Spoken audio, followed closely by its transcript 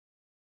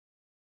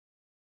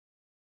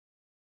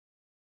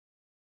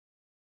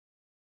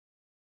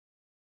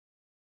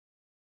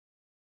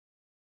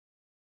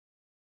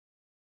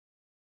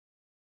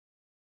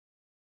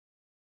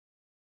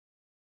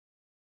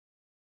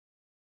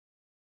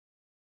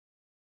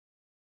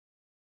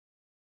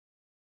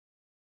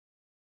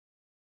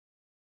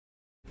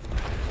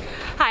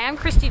Hi, I'm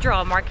Christy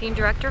Draw, Marketing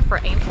Director for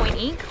Aimpoint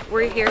Inc.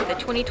 We're here at the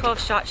 2012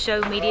 SHOT Show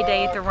Media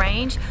Day at the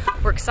range.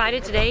 We're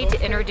excited today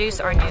to introduce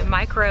our new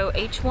Micro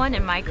H1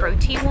 and Micro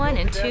T1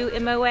 and 2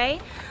 MOA.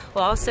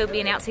 We'll also be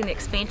announcing the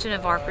expansion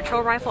of our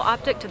patrol rifle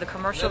optic to the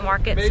commercial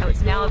market, so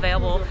it's now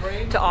available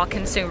to all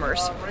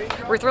consumers.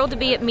 We're thrilled to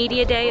be at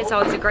Media Day. It's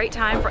always a great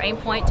time for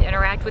Aimpoint to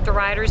interact with the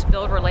riders,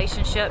 build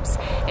relationships,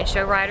 and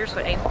show riders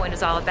what Aimpoint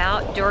is all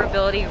about: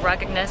 durability,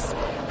 ruggedness,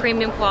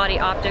 premium quality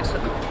optics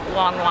with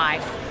long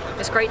life.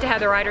 It's great to have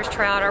the riders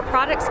try out our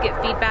products,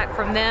 get feedback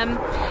from them,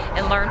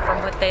 and learn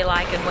from what they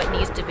like and what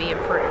needs to be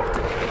improved.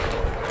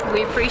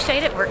 We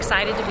appreciate it. We're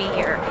excited to be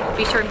here.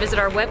 Be sure to visit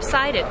our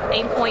website at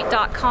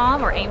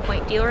aimpoint.com or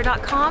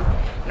aimpointdealer.com,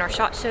 and our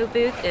SHOT Show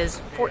booth is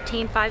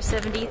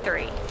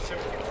 14573.